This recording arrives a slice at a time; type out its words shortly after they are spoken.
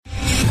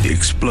The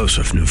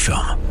explosive new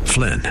film,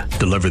 Flynn,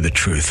 deliver the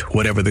truth,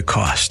 whatever the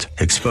cost,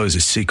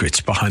 exposes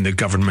secrets behind the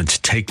government's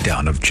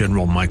takedown of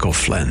General Michael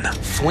Flynn.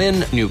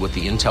 Flynn knew what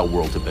the intel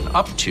world had been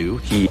up to.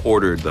 He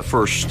ordered the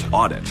first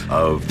audit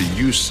of the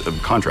use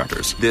of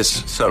contractors.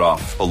 This set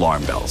off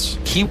alarm bells.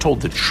 He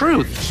told the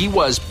truth. He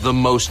was the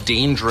most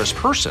dangerous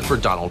person for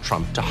Donald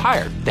Trump to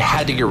hire. They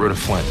had to get rid of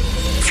Flynn.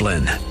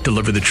 Flynn,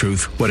 deliver the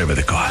truth, whatever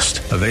the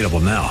cost. Available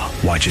now.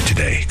 Watch it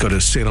today. Go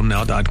to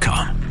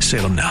salemnow.com.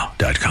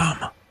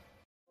 salemnow.com.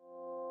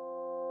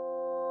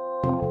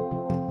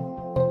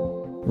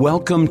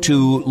 Welcome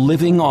to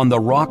Living on the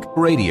Rock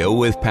Radio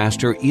with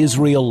Pastor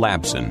Israel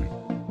Labson.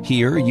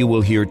 Here you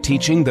will hear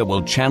teaching that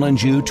will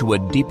challenge you to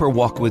a deeper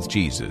walk with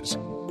Jesus.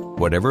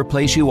 Whatever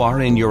place you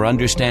are in your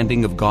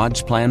understanding of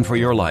God's plan for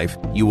your life,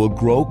 you will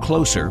grow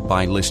closer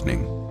by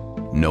listening.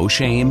 No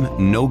shame,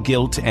 no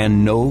guilt,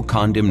 and no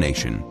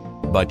condemnation.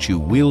 But you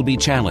will be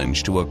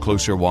challenged to a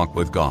closer walk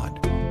with God.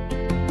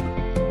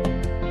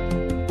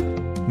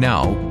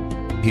 Now,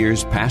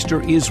 here's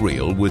Pastor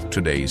Israel with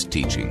today's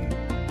teaching.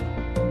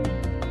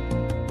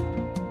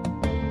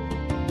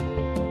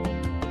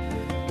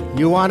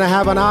 You want to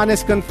have an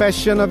honest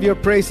confession of your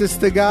praises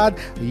to God?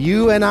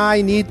 You and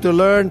I need to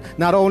learn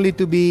not only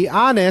to be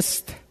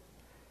honest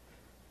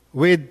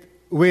with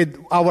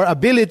our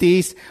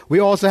abilities, we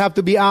also have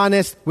to be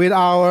honest with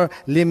our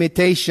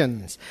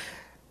limitations.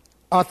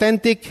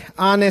 Authentic,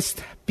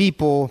 honest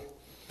people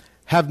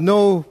have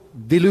no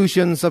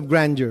delusions of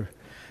grandeur.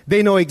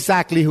 They know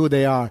exactly who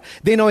they are.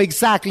 They know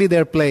exactly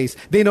their place.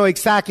 They know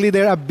exactly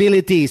their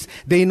abilities.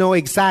 They know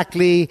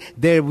exactly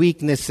their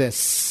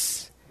weaknesses.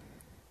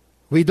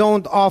 We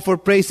don't offer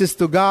praises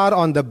to God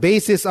on the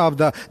basis of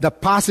the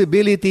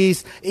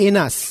possibilities in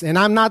us. And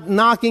I'm not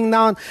knocking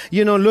down,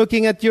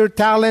 looking at your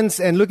talents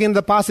and looking at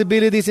the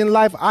possibilities in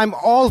life. I'm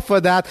all for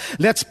that.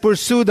 Let's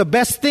pursue the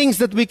best things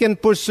that we can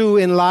pursue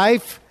in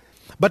life.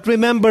 But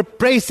remember,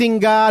 praising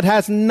God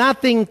has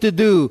nothing to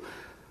do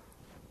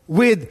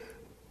with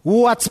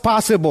what's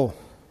possible.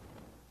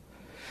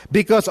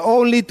 Because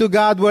only to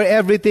God where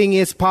everything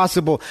is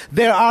possible.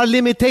 There are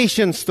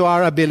limitations to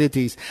our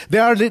abilities.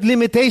 There are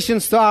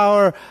limitations to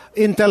our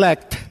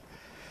intellect.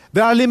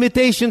 There are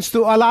limitations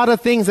to a lot of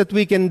things that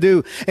we can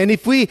do. And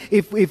if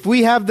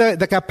we have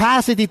the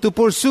capacity to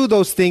pursue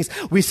those things,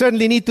 we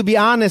certainly need to be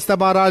honest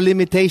about our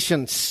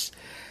limitations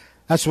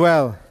as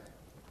well.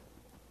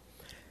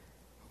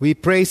 We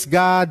praise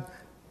God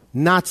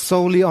not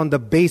solely on the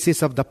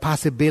basis of the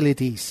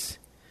possibilities,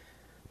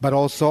 but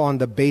also on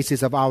the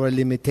basis of our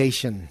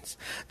limitations.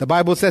 The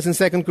Bible says in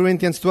 2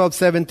 Corinthians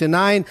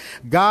 12:7-9,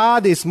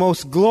 God is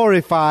most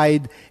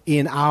glorified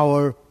in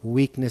our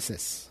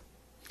weaknesses.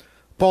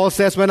 Paul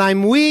says, when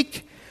I'm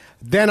weak,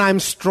 then I'm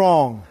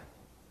strong.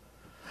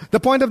 The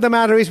point of the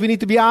matter is we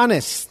need to be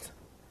honest.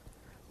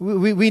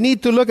 We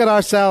need to look at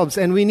ourselves,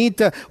 and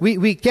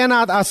we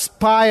cannot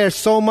aspire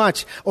so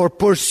much or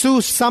pursue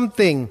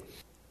something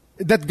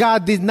that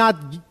God did not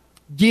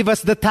give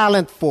us the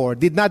talent for,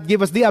 did not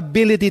give us the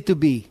ability to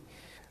be.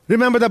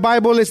 Remember, the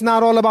Bible is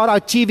not all about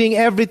achieving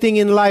everything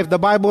in life. The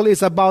Bible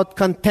is about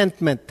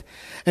contentment.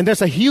 And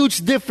there's a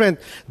huge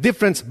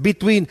difference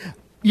between,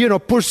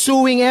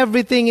 pursuing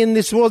everything in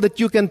this world that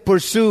you can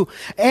pursue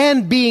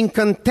and being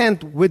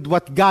content with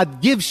what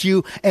God gives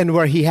you and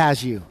where He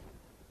has you.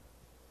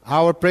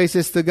 Our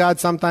praises to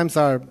God sometimes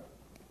are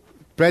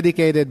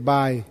predicated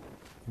by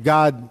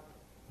God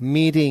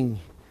meeting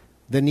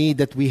the need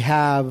that we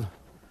have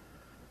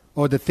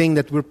or the thing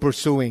that we're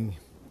pursuing.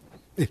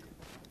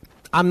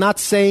 I'm not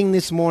saying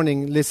this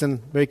morning,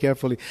 listen very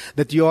carefully,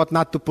 that you ought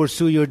not to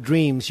pursue your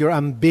dreams, your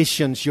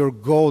ambitions, your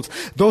goals.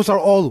 Those are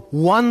all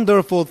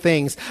wonderful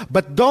things.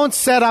 But don't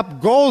set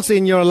up goals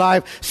in your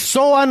life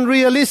so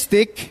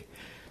unrealistic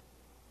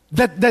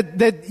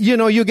that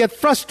you get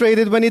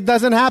frustrated when it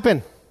doesn't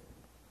happen.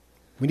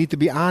 We need to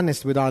be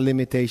honest with our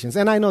limitations.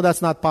 And I know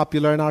that's not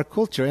popular in our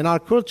culture. In our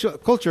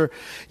culture,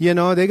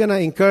 they're going to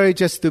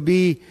encourage us to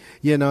be,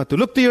 to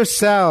look to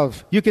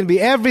yourself. You can be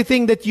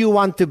everything that you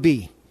want to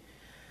be.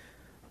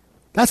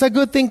 That's a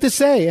good thing to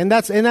say. And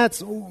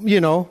that's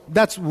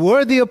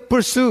worthy of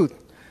pursuit.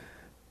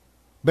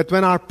 But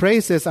when our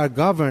praises are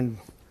governed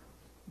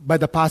by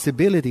the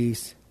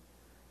possibilities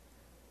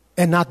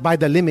and not by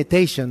the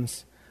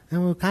limitations,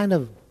 then we're kind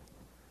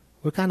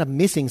of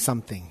missing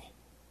something.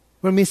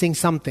 We're missing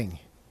something.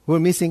 We're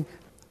missing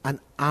an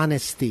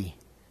honesty,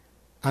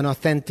 an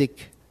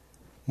authentic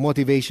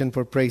motivation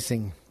for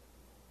praising.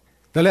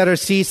 The letter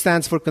C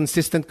stands for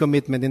consistent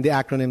commitment in the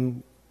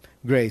acronym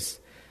GRACE.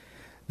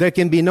 There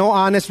can be no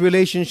honest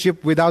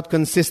relationship without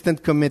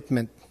consistent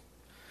commitment.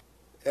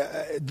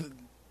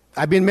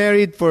 I've been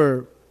married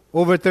for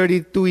over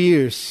 32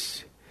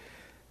 years.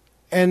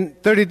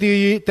 And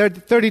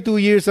 32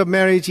 years of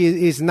marriage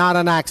is not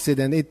an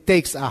accident. It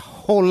takes a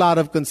whole lot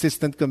of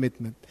consistent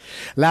commitment.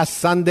 Last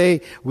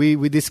Sunday,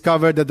 we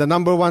discovered that the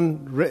number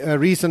one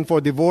reason for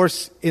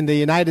divorce in the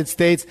United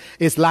States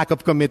is lack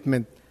of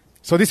commitment.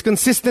 So this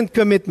consistent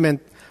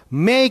commitment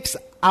makes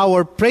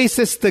our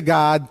praises to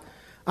God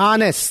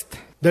honest.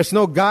 There's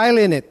no guile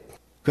in it.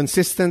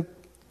 Consistent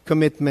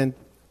commitment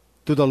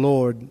to the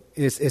Lord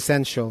is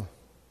essential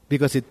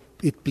because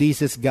it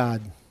pleases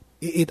God.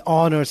 It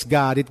honors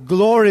God. It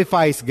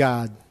glorifies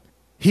God.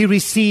 He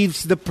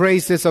receives the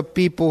praises of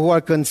people who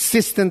are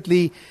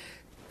consistently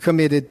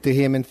committed to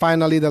Him. And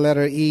finally, the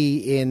letter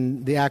E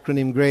in the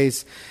acronym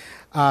GRACE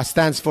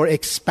stands for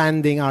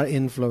expanding our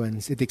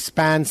influence. It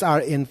expands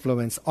our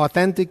influence.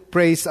 Authentic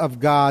praise of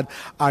God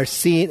are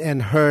seen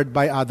and heard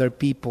by other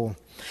people.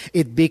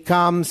 It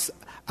becomes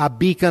a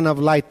beacon of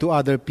light to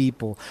other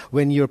people.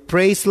 When your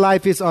praise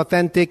life is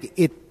authentic,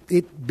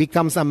 it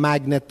becomes a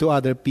magnet to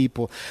other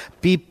people.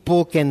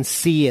 People can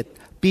see it.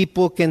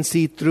 People can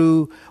see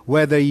through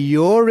whether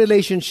your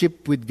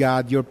relationship with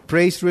God, your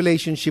praise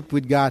relationship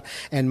with God,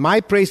 and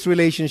my praise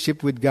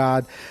relationship with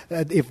God,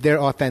 if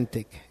they're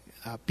authentic.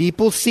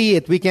 People see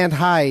it. We can't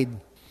hide.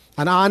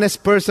 An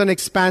honest person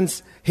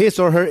expands his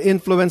or her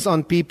influence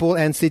on people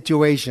and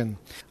situation.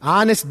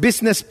 Honest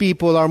business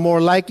people are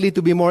more likely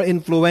to be more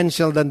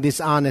influential than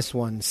dishonest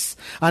ones.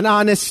 An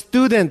honest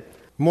student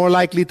more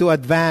likely to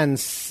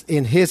advance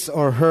in his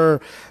or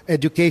her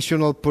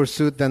educational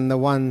pursuit than the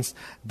ones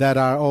that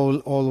are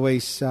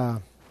always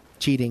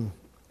cheating.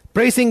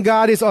 Praising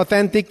God is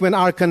authentic when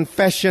our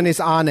confession is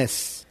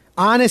honest.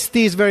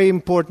 Honesty is very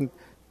important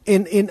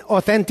in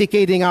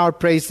authenticating our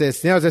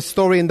praises. There's a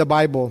story in the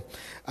Bible.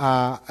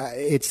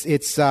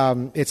 It's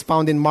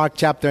found in Mark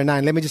chapter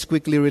 9. Let me just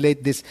quickly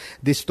relate this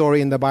story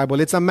in the Bible.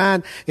 It's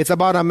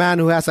about a man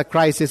who has a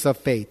crisis of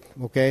faith.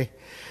 Okay,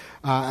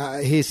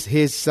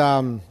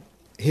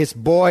 his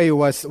boy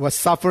was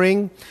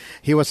suffering.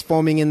 He was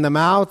foaming in the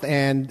mouth,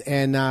 and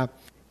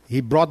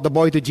he brought the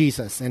boy to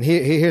Jesus. And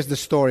here's the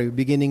story,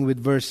 beginning with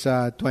verse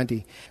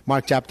 20.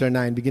 Mark chapter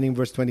 9, beginning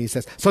verse 20. He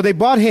says, so they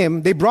brought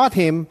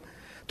him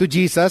to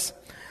Jesus.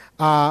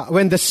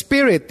 When the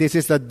spirit, this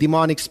is the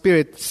demonic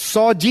spirit,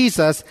 saw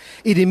Jesus,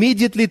 it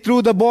immediately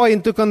threw the boy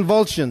into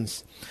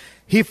convulsions.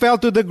 He fell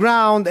to the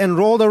ground and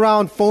rolled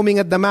around, foaming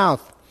at the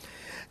mouth.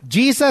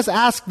 Jesus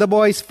asked the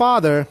boy's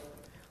father,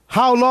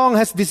 how long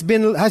has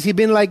he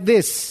been like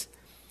this?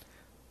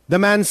 The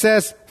man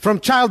says, from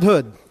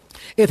childhood.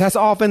 It has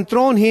often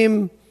thrown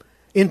him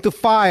into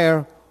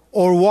fire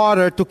or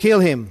water to kill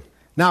him.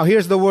 Now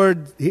here's the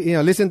word,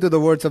 listen to the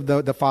words of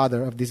the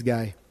father of this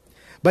guy.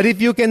 But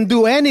if you can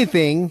do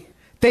anything,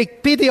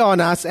 take pity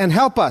on us and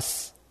help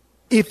us.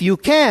 If you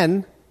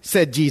can,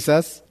 said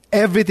Jesus,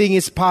 everything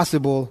is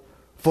possible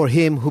for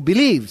him who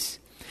believes.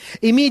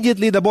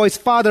 Immediately the boy's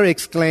father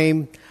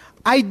exclaimed,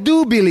 I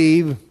do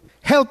believe.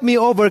 Help me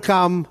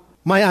overcome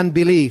my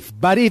unbelief.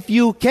 But if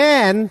you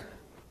can,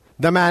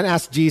 the man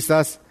asked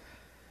Jesus,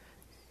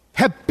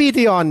 have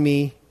pity on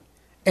me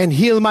and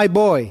heal my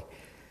boy.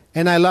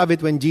 And I love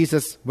it when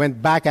Jesus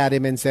went back at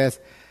him and says,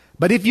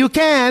 but if you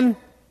can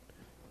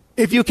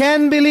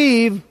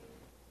believe,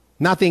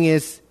 nothing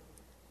is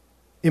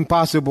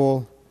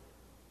impossible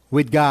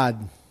with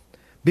God,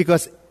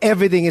 because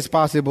everything is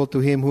possible to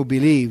him who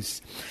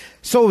believes.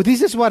 So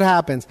this is what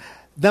happens.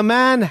 The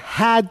man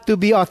had to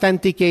be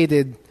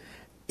authenticated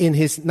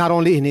not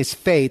only in his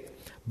faith,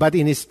 but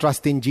in his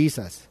trust in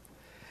Jesus.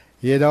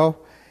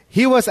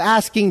 He was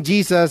asking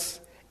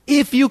Jesus,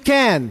 if you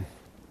can,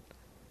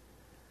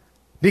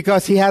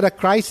 because he had a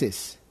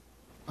crisis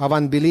of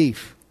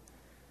unbelief.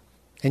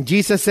 And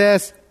Jesus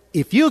says,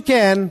 if you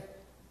can,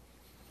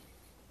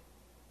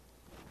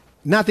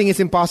 nothing is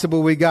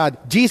impossible with God.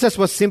 Jesus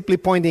was simply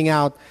pointing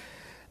out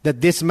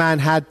that this man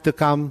had to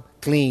come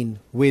clean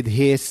with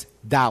his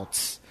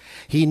doubts.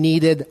 He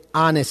needed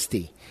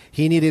honesty.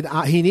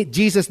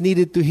 Jesus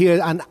needed to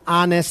hear an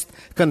honest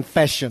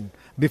confession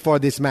before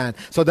this man.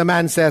 So the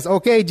man says,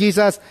 okay,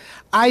 Jesus,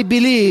 I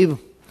believe,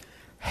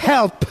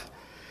 help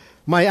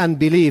my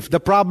unbelief.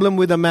 The problem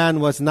with the man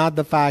was not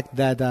the fact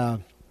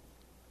that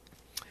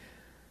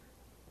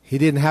he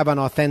didn't have an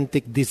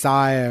authentic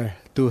desire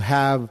to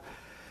have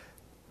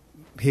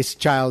his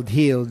child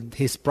healed.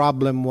 His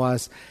problem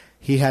was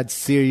he had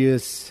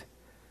serious,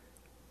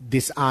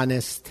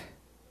 dishonest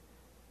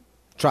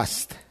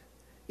trust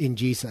in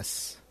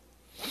Jesus.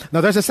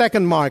 Now there's a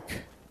second mark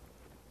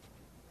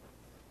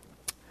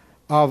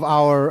of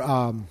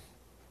our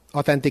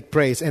authentic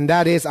praise, and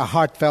that is a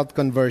heartfelt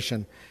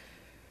conversion.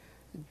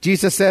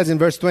 Jesus says in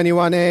verse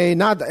 21a,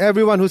 not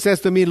everyone who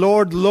says to me,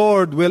 Lord,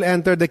 Lord, will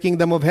enter the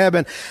kingdom of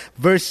heaven.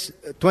 Verse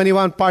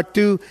 21, part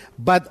 2,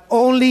 but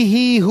only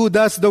he who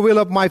does the will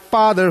of my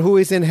Father who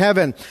is in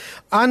heaven.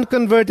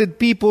 Unconverted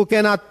people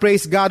cannot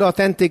praise God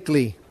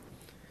authentically.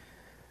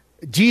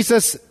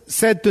 Jesus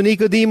said to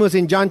Nicodemus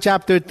in John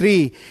chapter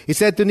 3, he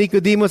said to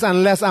Nicodemus,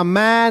 unless a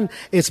man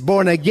is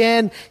born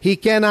again, he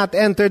cannot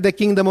enter the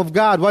kingdom of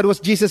God. What was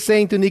Jesus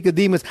saying to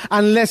Nicodemus?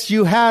 Unless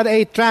you had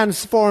a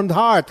transformed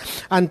heart,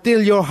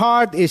 until your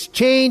heart is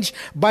changed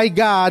by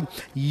God,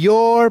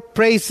 your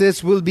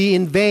praises will be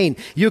in vain.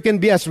 You can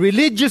be as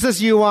religious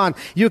as you want.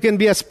 You can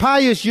be as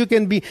pious. You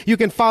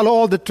can follow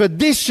all the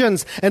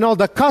traditions and all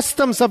the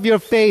customs of your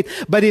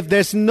faith. But if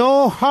there's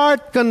no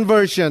heart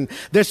conversion,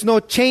 there's no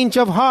change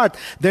of heart,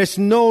 there's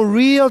no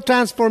real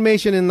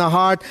transformation in the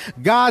heart,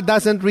 God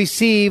doesn't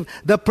receive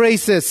the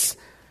praises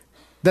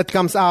that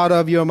comes out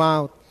of your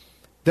mouth.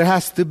 There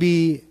has to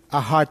be a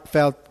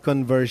heartfelt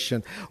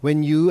conversion.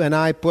 When you and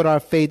I put our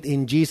faith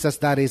in Jesus,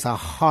 that is a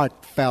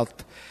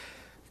heartfelt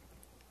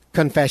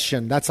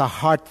confession. That's a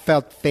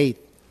heartfelt faith.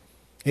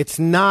 It's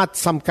not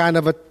some kind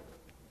of a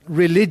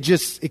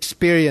religious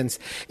experience.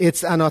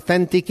 It's an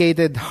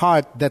authenticated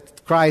heart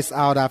that cries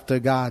out after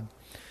God.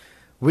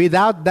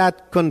 Without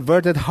that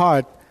converted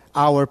heart,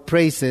 our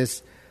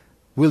praises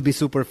will be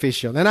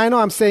superficial. And I know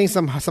I'm saying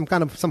some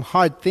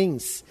hard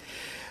things,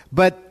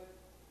 but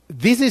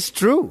this is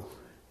true.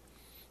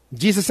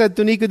 Jesus said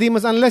to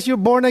Nicodemus, unless you're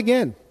born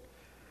again.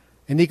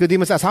 And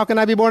Nicodemus asked, how can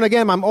I be born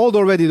again? I'm old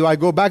already. Do I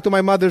go back to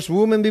my mother's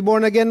womb and be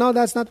born again? No,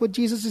 that's not what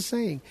Jesus is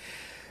saying.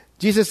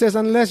 Jesus says,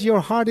 unless your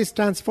heart is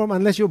transformed,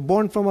 unless you're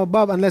born from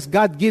above, unless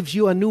God gives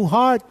you a new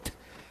heart,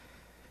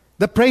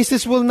 the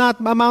praises will not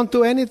amount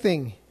to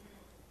anything.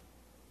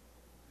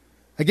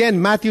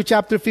 Again, Matthew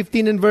chapter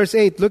 15 and verse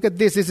 8. Look at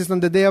this. This is on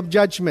the day of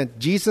judgment.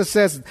 Jesus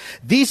says,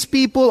 these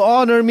people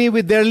honor me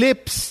with their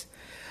lips,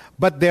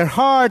 but their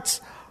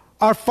hearts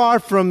are far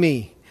from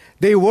me.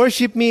 They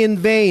worship me in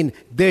vain.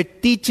 Their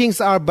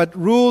teachings are but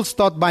rules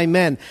taught by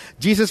men.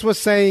 Jesus was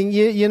saying,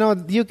 you know,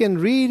 you can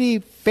really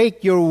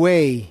fake your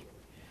way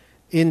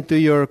into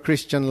your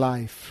Christian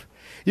life.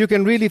 You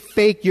can really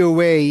fake your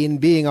way in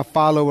being a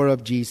follower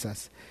of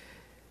Jesus.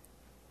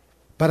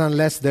 But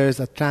unless there's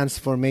a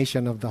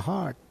transformation of the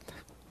heart,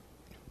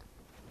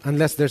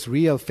 unless there's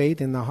real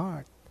faith in the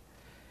heart,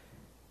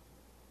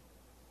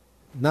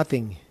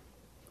 nothing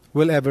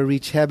will ever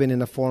reach heaven in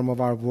the form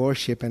of our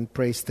worship and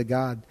praise to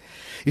God.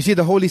 You see,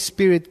 the Holy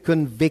Spirit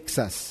convicts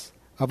us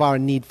of our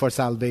need for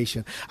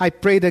salvation. I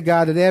pray to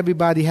God that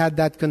everybody had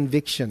that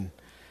conviction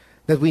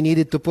that we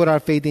needed to put our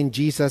faith in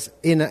Jesus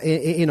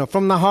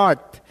from the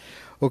heart.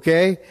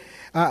 Okay?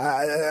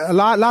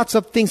 Lots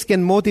of things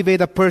can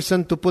motivate a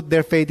person to put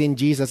their faith in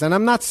Jesus. And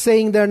I'm not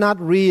saying they're not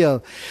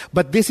real,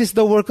 but this is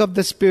the work of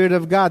the Spirit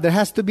of God. There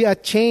has to be a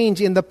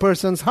change in the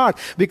person's heart.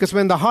 Because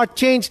when the heart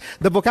changes,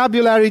 the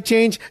vocabulary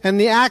change, and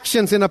the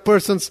actions in a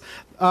person's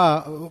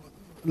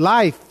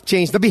life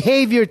change. The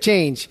behavior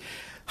change.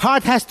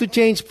 Heart has to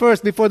change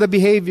first before the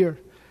behavior.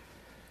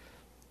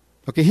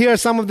 Okay, here are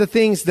some of the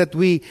things that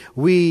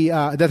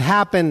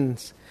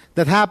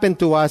that happened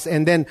to us,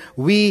 and then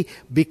we,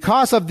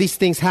 because of these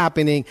things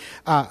happening,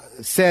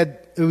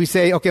 we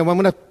say, okay, well,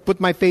 I'm going to put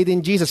my faith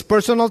in Jesus.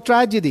 Personal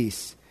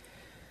tragedies.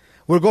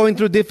 We're going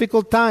through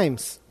difficult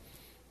times.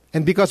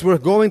 And because we're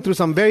going through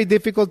some very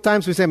difficult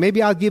times, we say,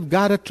 maybe I'll give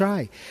God a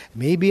try.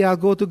 Maybe I'll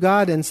go to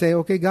God and say,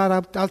 okay,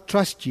 God, I'll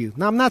trust you.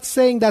 Now, I'm not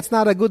saying that's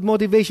not a good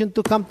motivation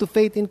to come to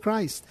faith in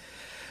Christ.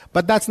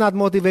 But that's not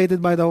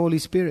motivated by the Holy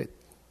Spirit.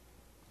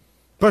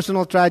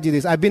 Personal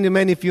tragedies. I've been to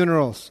many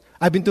funerals.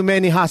 I've been to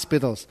many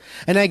hospitals.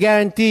 And I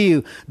guarantee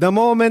you, the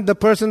moment the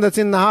person that's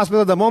in the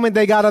hospital, the moment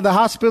they got out of the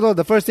hospital,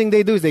 the first thing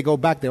they do is they go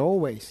back there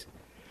always.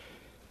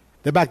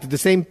 They're back to the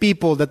same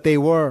people that they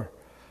were.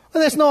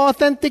 Well, there's no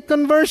authentic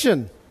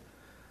conversion.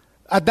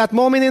 At that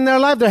moment in their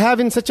life, they're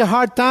having such a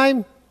hard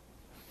time.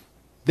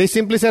 They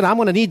simply said, I'm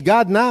going to need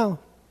God now.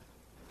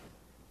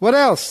 What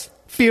else?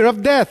 Fear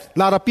of death. A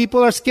lot of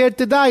people are scared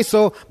to die,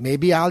 so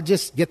maybe I'll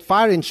just get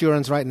fire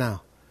insurance right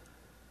now.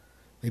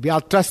 Maybe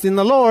I'll trust in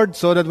the Lord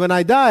so that when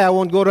I die, I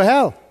won't go to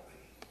hell.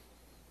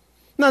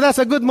 Now, that's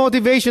a good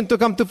motivation to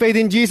come to faith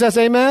in Jesus,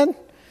 amen?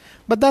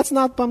 But that's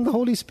not from the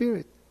Holy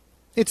Spirit.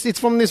 It's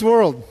from this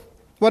world.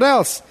 What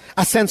else?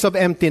 A sense of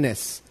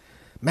emptiness.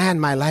 Man,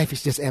 my life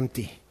is just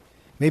empty.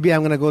 Maybe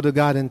I'm going to go to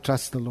God and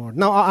trust the Lord.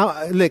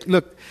 Now,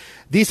 look,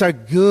 these are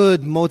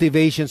good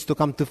motivations to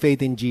come to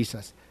faith in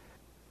Jesus.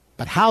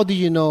 But how do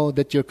you know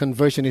that your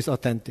conversion is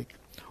authentic?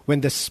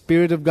 When the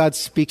Spirit of God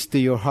speaks to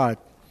your heart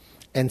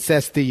and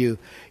says to you,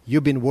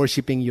 you've been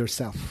worshiping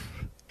yourself.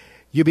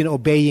 You've been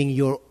obeying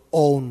your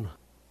own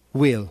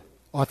will.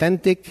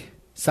 Authentic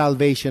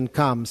salvation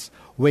comes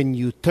when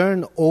you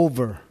turn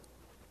over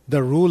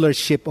the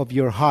rulership of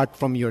your heart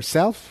from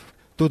yourself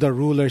to the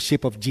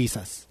rulership of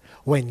Jesus.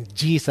 When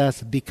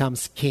Jesus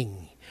becomes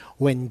king.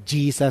 When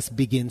Jesus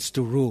begins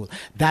to rule.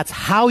 That's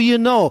how you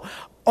know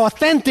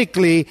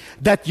authentically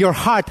that your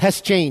heart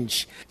has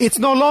changed. It's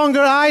no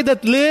longer I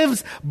that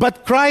lives,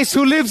 but Christ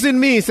who lives in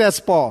me, says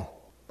Paul.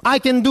 I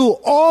can do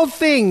all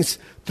things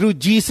through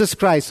Jesus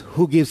Christ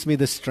who gives me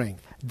the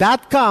strength.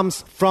 That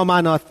comes from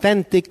an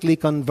authentically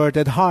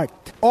converted heart.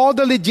 All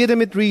the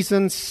legitimate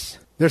reasons,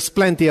 there's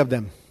plenty of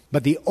them.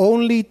 But the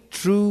only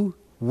true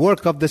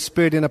work of the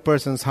Spirit in a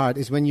person's heart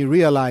is when you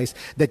realize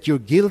that you're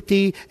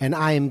guilty and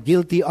I am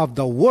guilty of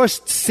the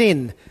worst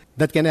sin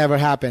that can ever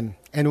happen.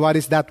 And what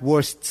is that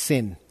worst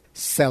sin?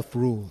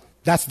 Self-rule.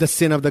 That's the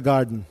sin of the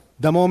garden.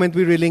 The moment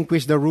we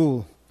relinquish the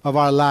rule of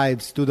our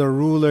lives to the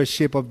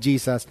rulership of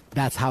Jesus,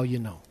 that's how you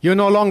know. You're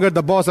no longer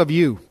the boss of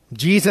you.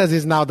 Jesus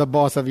is now the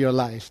boss of your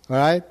life. All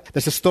right?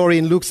 There's a story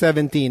in Luke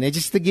 17. And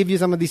just to give you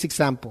some of these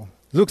examples.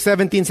 Luke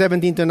 17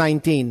 to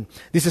 19.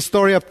 This is a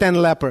story of 10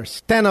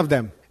 lepers. 10 of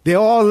them. They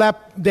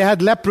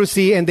had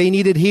leprosy and they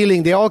needed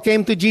healing. They all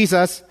came to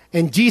Jesus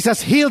and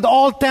Jesus healed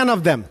all 10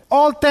 of them.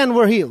 All 10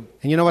 were healed.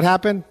 And you know what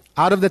happened?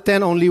 Out of the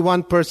 10, only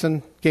one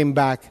person came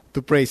back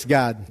to praise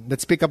God.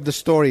 Let's pick up the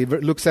story.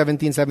 Luke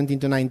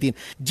 17:17-19.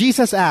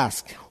 Jesus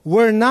asked,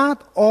 "Were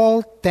not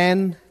all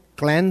 10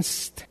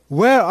 cleansed?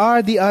 Where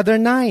are the other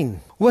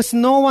 9? Was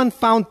no one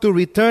found to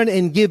return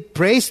and give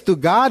praise to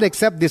God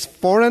except this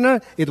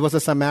foreigner?" It was a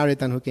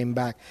Samaritan who came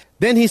back.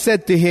 Then he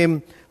said to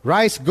him,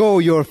 "Rise, go,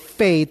 your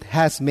faith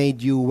has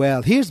made you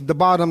well." Here's the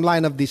bottom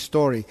line of this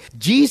story.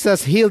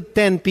 Jesus healed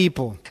 10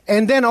 people.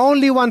 And then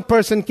only one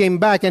person came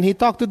back, and he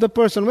talked to the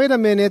person, "Wait a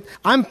minute,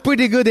 I'm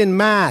pretty good in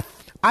math.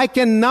 I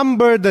can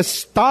number the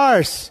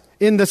stars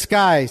in the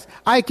skies.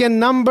 I can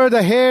number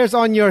the hairs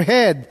on your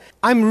head.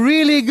 I'm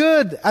really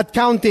good at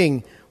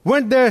counting.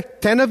 Weren't there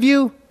 10 of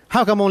you?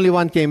 How come only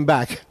one came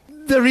back?"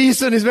 The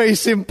reason is very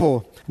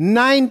simple.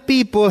 9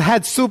 people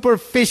had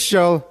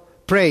superficial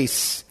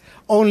praise.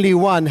 Only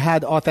one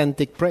had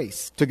authentic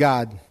praise to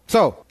God.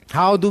 So,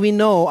 how do we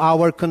know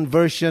our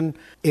conversion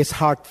is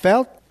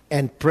heartfelt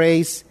and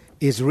praise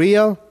is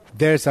real?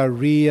 There's a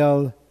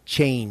real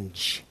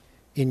change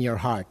in your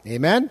heart.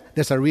 Amen?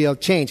 There's a real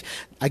change.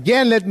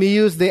 Again, let me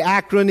use the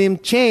acronym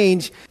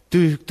CHANGE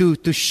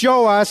to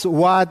show us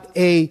what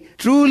a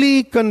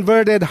truly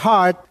converted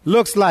heart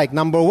looks like.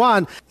 Number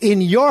 1,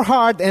 in your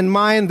heart and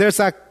mind, there's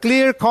a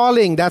clear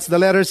calling. That's the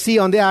letter C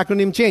on the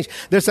acronym CHANGE.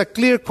 There's a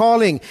clear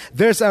calling.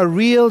 There's a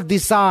real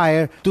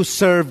desire to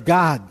serve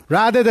God.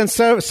 Rather than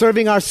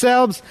serving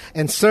ourselves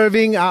and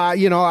serving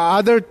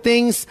other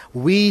things,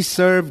 we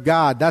serve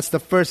God. That's the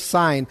first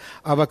sign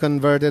of a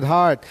converted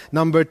heart.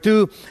 Number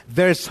 2,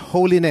 there's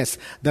holiness.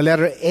 The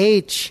letter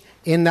H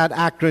in that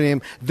acronym.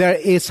 There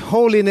is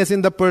holiness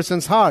in the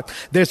person's heart.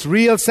 There's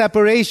real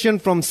separation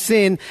from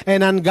sin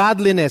and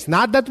ungodliness.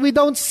 Not that we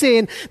don't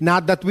sin,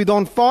 not that we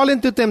don't fall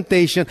into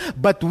temptation,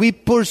 but we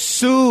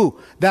pursue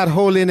that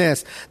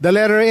holiness. The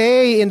letter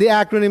A in the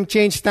acronym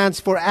CHANGE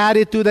stands for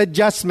attitude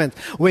adjustment.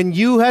 When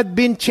you had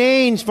been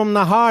changed from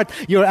the heart,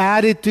 your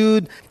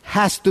attitude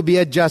has to be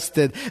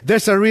adjusted.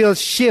 There's a real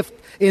shift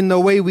in the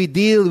way we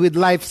deal with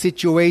life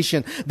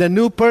situation. The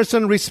new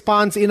person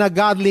responds in a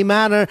godly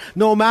manner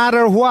no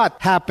matter what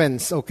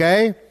happens,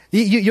 okay?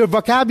 Your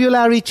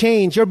vocabulary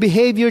change, your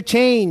behavior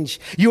change.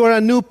 You are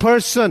a new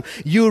person.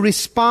 You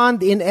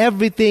respond in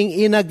everything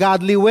in a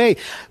godly way.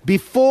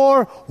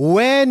 Before,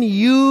 when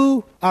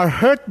you are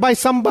hurt by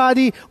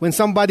somebody, when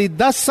somebody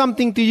does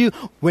something to you,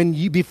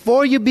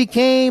 before you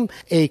became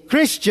a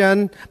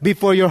Christian,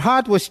 before your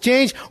heart was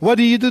changed, what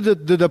do you do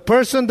to the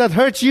person that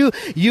hurts you?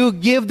 You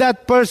give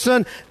that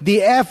person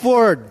the F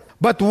word.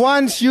 But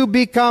once you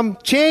become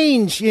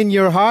changed in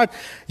your heart,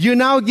 you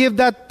now give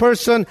that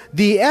person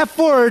the F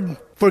word,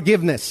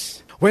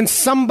 forgiveness. When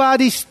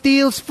somebody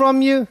steals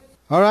from you,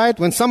 all right,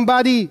 when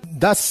somebody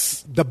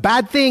does the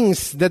bad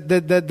things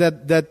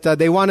that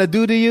they want to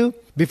do to you,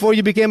 before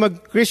you became a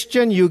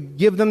Christian, you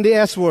give them the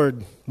S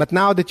word. But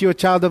now that you're a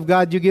child of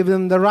God, you give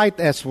them the right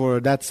S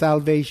word. That's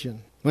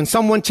salvation. When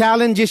someone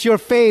challenges your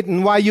faith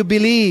and why you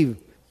believe,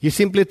 you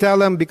simply tell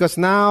them, because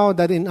now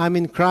that I'm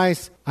in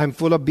Christ, I'm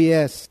full of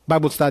BS.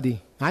 Bible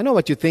study. I know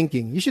what you're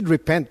thinking. You should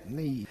repent.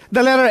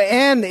 The letter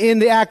N in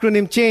the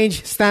acronym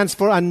CHANGE stands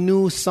for a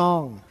new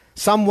song.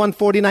 Psalm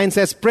 149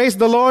 says, "Praise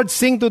the Lord,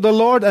 sing to the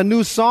Lord a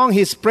new song,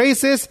 His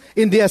praises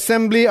in the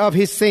assembly of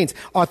His saints."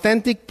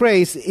 Authentic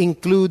praise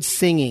includes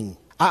singing.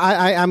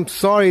 I'm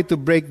sorry to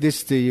break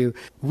this to you.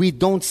 We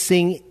don't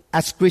sing,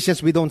 as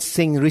Christians, we don't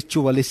sing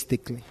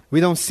ritualistically. We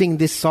don't sing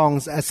these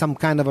songs as some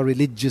kind of a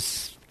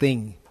religious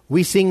thing.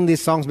 We sing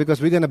these songs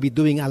because we're going to be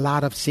doing a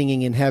lot of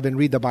singing in heaven.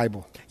 Read the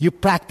Bible. You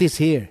practice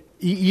here.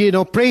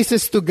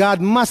 Praises to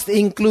God must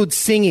include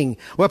singing.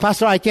 Well,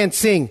 Pastor, I can't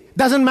sing.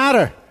 Doesn't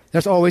matter.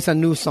 There's always a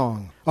new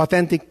song.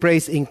 Authentic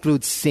praise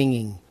includes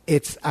singing.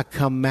 It's a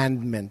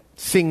commandment.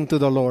 Sing to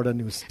the Lord a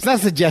new song. It's not a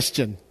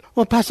suggestion.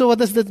 Well, Pastor, what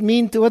does that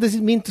mean? What does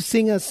it mean to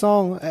sing a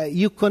song?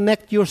 You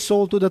connect your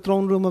soul to the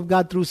throne room of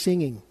God through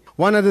singing.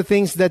 One of the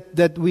things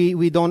that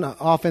we don't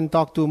often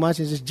talk too much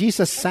is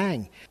Jesus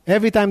sang.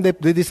 Every time the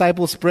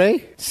disciples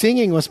pray,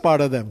 singing was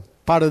part of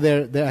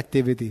their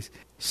activities.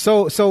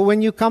 So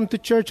when you come to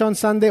church on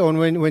Sunday, or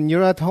when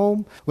you're at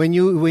home, when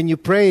you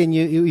pray and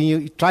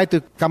you try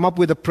to come up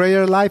with a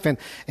prayer life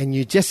and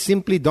you just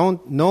simply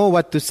don't know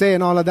what to say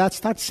and all of that,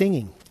 start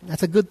singing.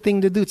 That's a good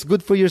thing to do. It's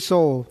good for your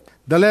soul.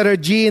 The letter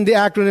G in the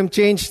acronym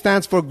CHANGE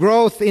stands for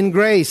growth in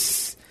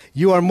grace.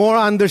 You are more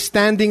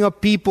understanding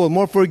of people,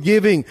 more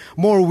forgiving,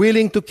 more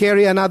willing to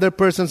carry another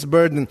person's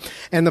burden.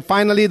 And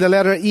finally, the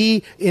letter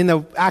E in the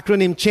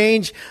acronym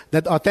CHANGE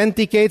that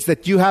authenticates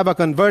that you have a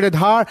converted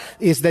heart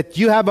is that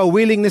you have a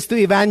willingness to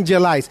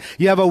evangelize.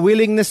 You have a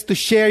willingness to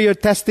share your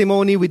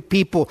testimony with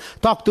people.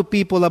 Talk to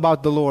people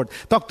about the Lord.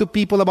 Talk to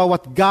people about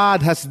what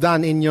God has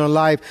done in your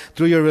life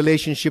through your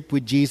relationship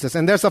with Jesus.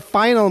 And there's a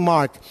final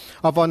mark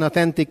of an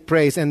authentic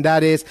praise, and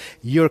that is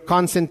your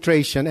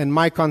concentration. And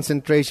my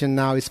concentration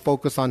now is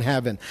focused on on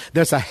heaven.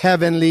 There's a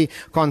heavenly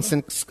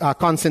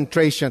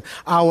concentration.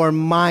 Our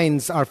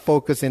minds are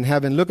focused in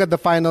heaven. Look at the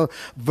final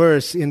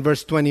verse in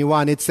verse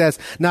 21. It says,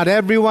 "Not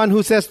everyone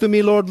who says to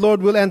me, 'Lord,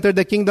 Lord,' will enter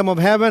the kingdom of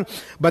heaven,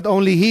 but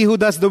only he who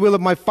does the will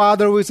of my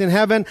Father who is in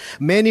heaven.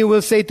 Many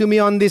will say to me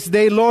on this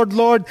day, 'Lord,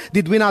 Lord,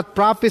 did we not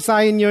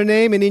prophesy in your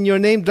name, and in your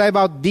name drive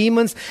out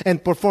demons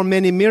and perform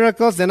many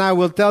miracles?' Then I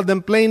will tell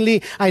them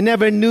plainly, 'I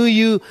never knew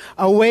you.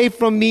 Away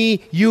from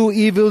me, you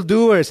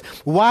evildoers.'"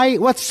 Why?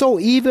 What's so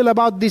evil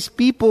about these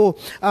people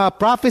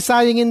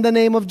prophesying in the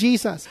name of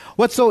Jesus?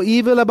 What's so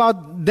evil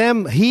about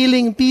them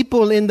healing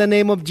people in the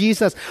name of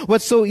Jesus?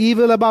 What's so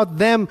evil about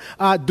them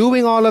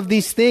doing all of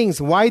these things?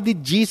 Why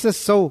did Jesus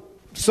so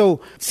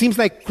seems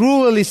like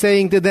cruelly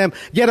saying to them,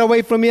 "Get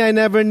away from me, I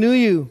never knew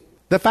you"?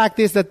 The fact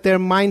is that their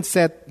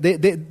mindset,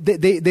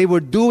 they were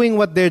doing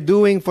what they're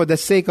doing for the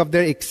sake of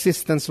their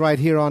existence right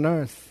here on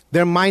earth.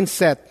 Their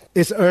mindset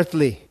is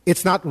earthly.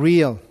 It's not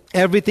real.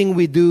 Everything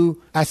we do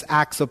as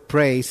acts of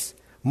praise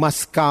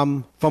must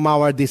come from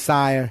our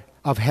desire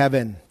of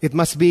heaven. It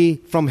must be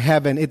from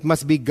heaven. It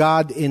must be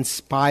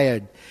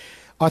God-inspired.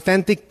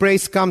 Authentic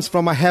praise comes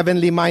from a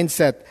heavenly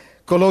mindset.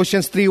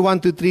 Colossians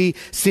 3:1-3,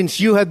 "Since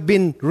you have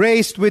been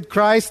raised with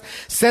Christ,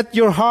 set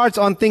your hearts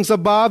on things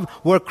above,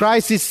 where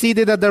Christ is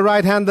seated at the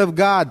right hand of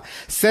God.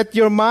 Set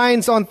your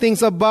minds on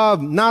things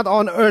above, not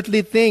on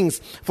earthly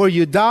things. For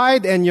you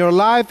died, and your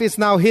life is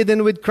now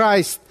hidden with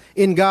Christ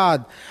in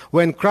God.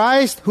 When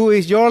Christ, who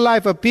is your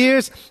life,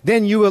 appears,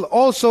 then you will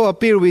also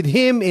appear with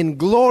Him in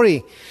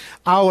glory."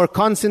 Our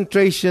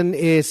concentration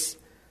is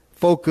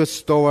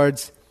focused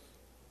towards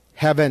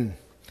heaven.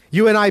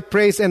 You and I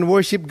praise and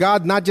worship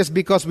God not just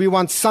because we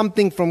want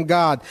something from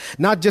God,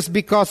 not just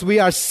because we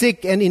are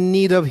sick and in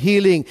need of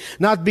healing,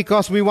 not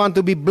because we want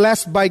to be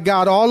blessed by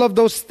God. All of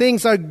those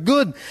things are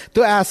good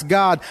to ask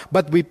God,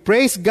 but we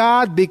praise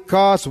God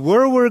because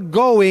where we're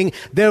going,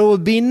 there will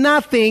be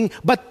nothing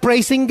but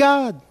praising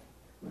God.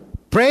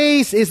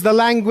 Praise is the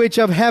language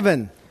of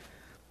heaven.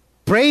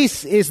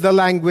 Praise is the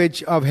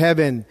language of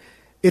heaven.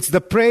 It's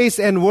the praise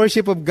and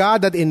worship of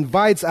God that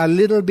invites a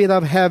little bit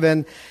of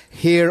heaven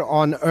here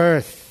on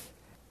earth.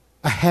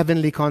 A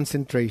heavenly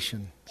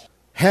concentration.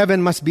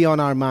 Heaven must be on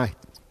our mind.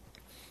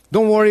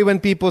 Don't worry when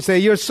people say,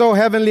 "You're so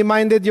heavenly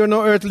minded, you're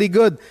no earthly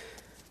good."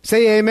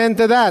 Say amen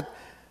to that.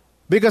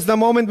 Because the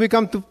moment we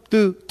come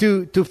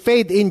to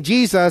faith in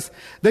Jesus,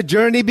 the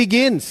journey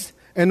begins.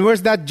 And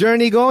where's that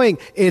journey going?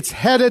 It's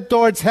headed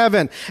towards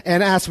heaven.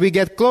 And as we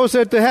get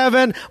closer to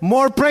heaven,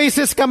 more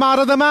praises come out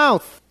of the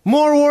mouth.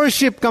 More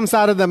worship comes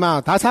out of the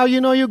mouth. That's how you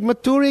know you're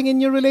maturing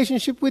in your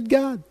relationship with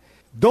God.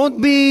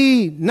 Don't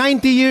be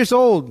 90 years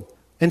old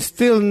and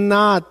still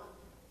not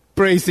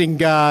praising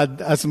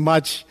God as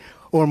much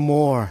or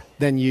more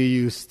than you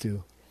used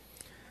to.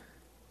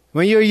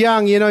 When you're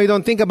young, you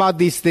don't think about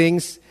these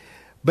things,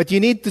 but you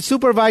need to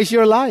supervise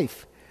your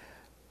life.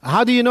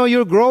 How do you know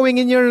you're growing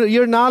in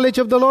your knowledge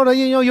of the Lord?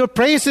 Your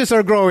praises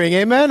are growing.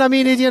 Amen. I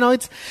mean,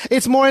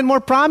 it's more and more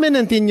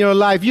prominent in your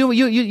life.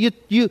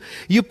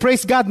 You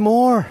praise God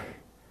more.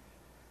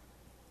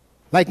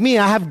 Like me,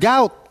 I have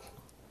gout.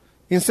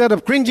 Instead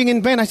of cringing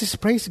in pain, I just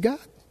praise God.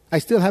 I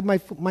still have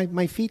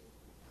my feet.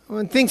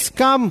 When things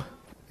come,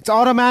 it's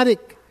automatic.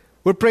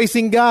 We're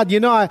praising God.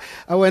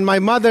 When my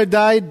mother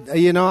died,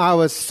 I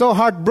was so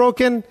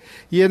heartbroken.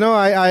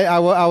 I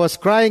was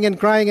crying and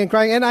crying and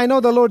crying. And I know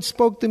the Lord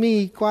spoke to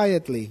me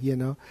quietly,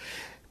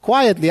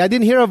 Quietly. I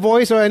didn't hear a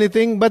voice or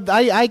anything, but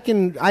I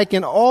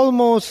can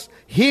almost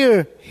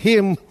hear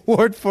Him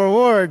word for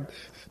word.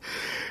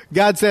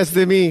 God says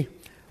to me,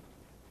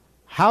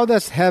 "How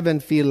does heaven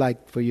feel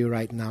like for you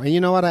right now?" And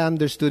you know what? I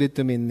understood it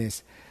to mean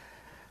this.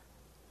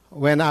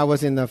 When I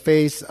was in the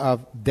face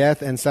of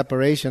death and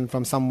separation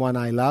from someone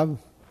I love,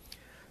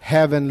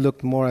 heaven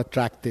looked more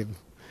attractive.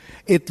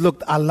 It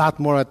looked a lot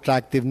more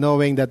attractive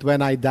knowing that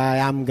when I die,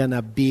 I'm going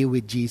to be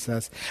with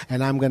Jesus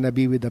and I'm going to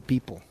be with the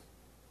people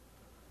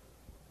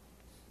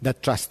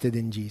that trusted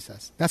in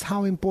Jesus. That's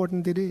how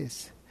important it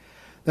is.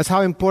 That's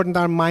how important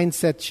our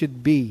mindset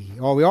should be.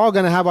 We're all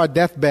going to have our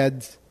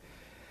deathbeds.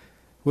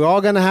 We're all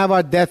going to have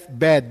our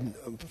deathbed,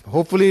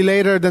 hopefully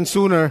later than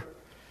sooner.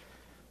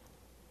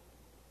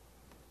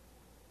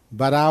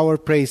 But our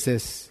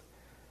praises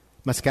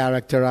must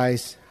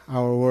characterize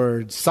our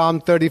words. Psalm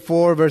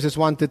 34, verses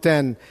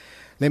 1-10.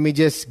 Let me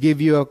just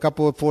give you a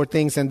couple of 4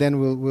 things and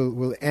then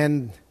we'll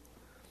end.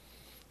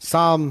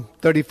 Psalm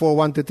 34,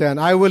 1-10.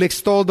 "I will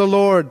extol the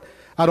Lord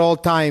at all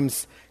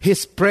times.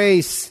 His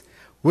praise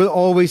will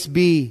always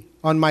be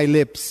on my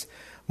lips.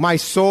 My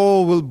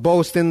soul will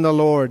boast in the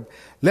Lord.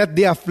 Let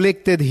the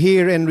afflicted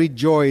hear and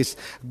rejoice.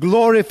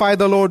 Glorify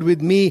the Lord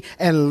with me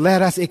and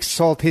let us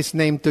exalt His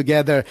name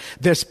together."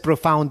 There's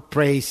profound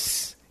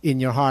praise in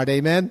your heart.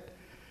 Amen?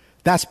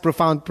 That's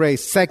profound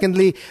praise.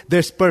 Secondly,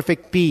 there's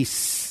perfect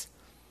peace.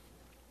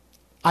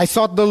 "I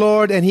sought the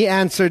Lord and He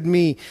answered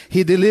me.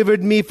 He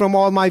delivered me from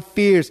all my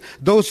fears.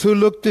 Those who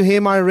look to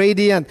Him are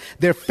radiant.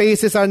 Their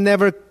faces are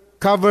never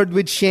covered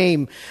with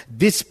shame.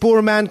 This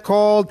poor man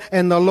called,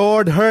 and the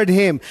Lord heard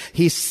him.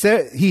 He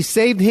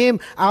saved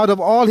him out of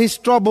all his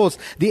troubles.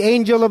 The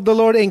angel of the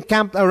Lord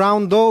encamped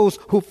around those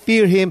who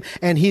fear him,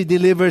 and he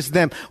delivers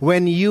them.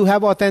 When you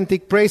have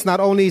authentic praise,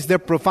 not only is there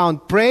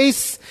profound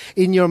praise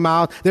in your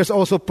mouth, there's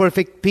also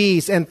perfect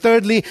peace. And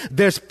thirdly,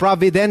 there's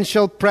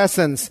providential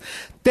presence.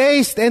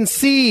 Taste and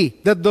see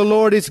that the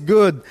Lord is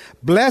good.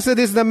 Blessed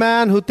is the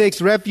man who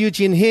takes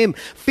refuge in him.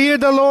 Fear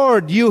the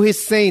Lord, you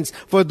his saints,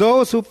 for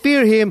those who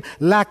fear him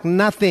lack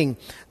nothing.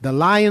 The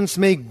lions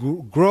may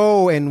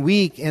grow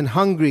weak and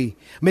hungry,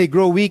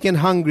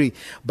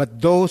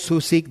 but those who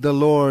seek the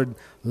Lord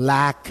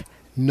lack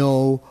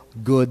no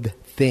good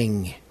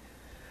thing.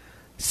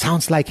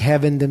 Sounds like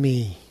heaven to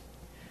me.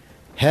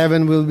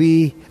 Heaven will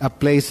be a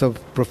place of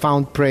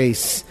profound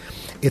praise.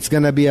 It's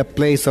going to be a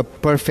place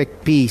of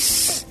perfect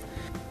peace.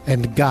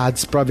 And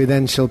God's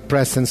providential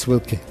presence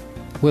will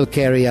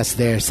carry us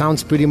there.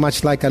 Sounds pretty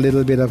much like a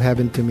little bit of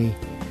heaven to me.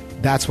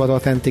 That's what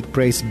authentic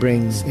praise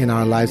brings in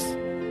our lives.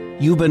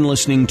 You've been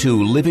listening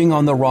to Living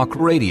on the Rock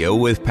Radio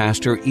with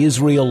Pastor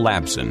Israel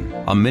Labson,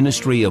 a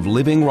ministry of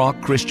Living Rock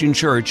Christian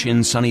Church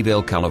in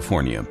Sunnyvale,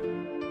 California.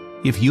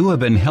 If you have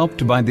been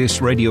helped by this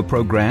radio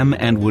program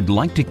and would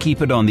like to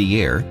keep it on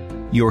the air,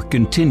 your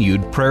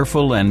continued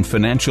prayerful and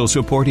financial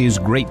support is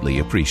greatly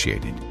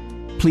appreciated.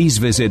 Please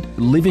visit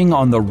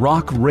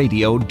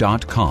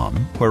livingontherockradio.com,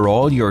 where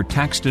all your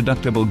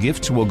tax-deductible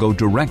gifts will go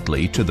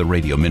directly to the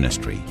radio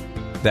ministry.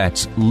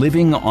 That's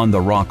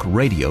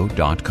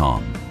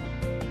livingontherockradio.com.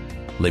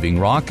 Living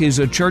Rock is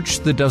a church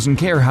that doesn't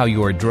care how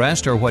you are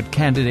dressed or what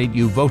candidate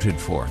you voted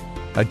for.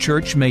 A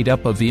church made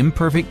up of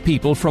imperfect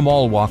people from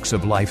all walks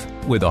of life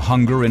with a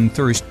hunger and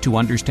thirst to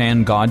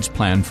understand God's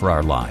plan for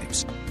our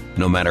lives.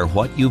 No matter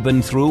what you've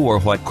been through or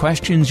what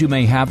questions you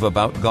may have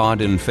about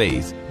God and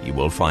faith, you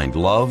will find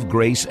love,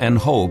 grace, and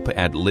hope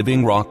at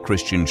Living Rock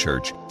Christian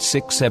Church,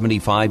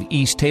 675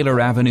 East Taylor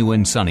Avenue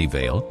in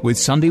Sunnyvale, with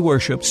Sunday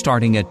worship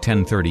starting at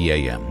 10:30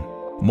 a.m.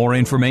 More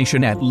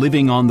information at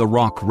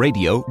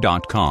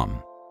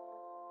livingontherockradio.com.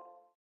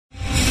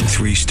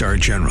 3-star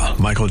General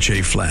Michael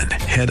J. Flynn,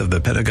 head of the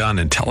Pentagon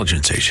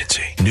Intelligence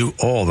Agency, knew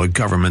all the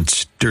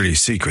government's dirty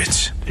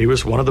secrets. He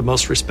was one of the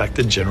most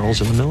respected generals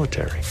in the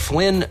military.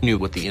 Flynn knew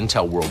what the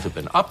intel world had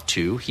been up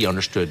to. He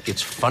understood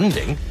its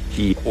funding.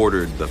 He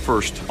ordered the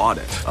first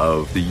audit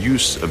of the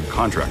use of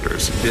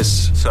contractors.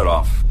 This set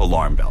off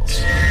alarm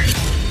bells.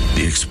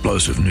 The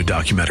explosive new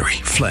documentary,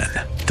 Flynn,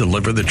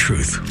 Deliver the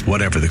Truth,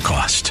 Whatever the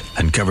Cost,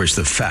 uncovers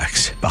the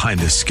facts behind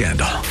this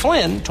scandal.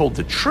 Flynn told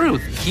the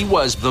truth. He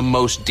was the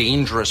most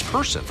dangerous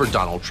person for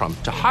Donald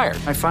Trump to hire.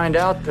 I find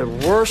out the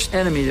worst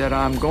enemy that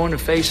I'm going to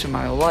face in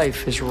my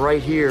life is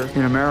right here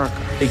in America.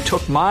 They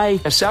took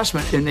my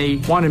assessment and they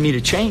wanted me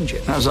to change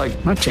it. And I was like,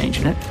 I'm not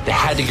changing it. They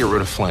had to get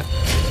rid of Flynn.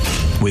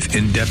 With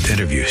in-depth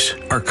interviews,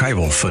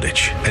 archival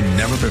footage, and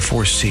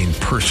never-before-seen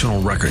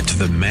personal records of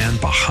the man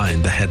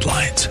behind the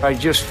headlines. I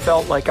just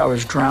felt like I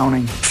was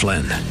drowning.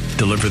 Flynn,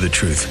 Deliver the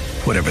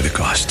Truth, Whatever the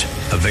Cost.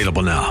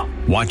 Available now.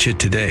 Watch it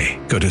today.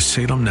 Go to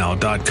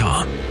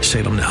salemnow.com.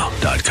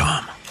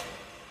 salemnow.com.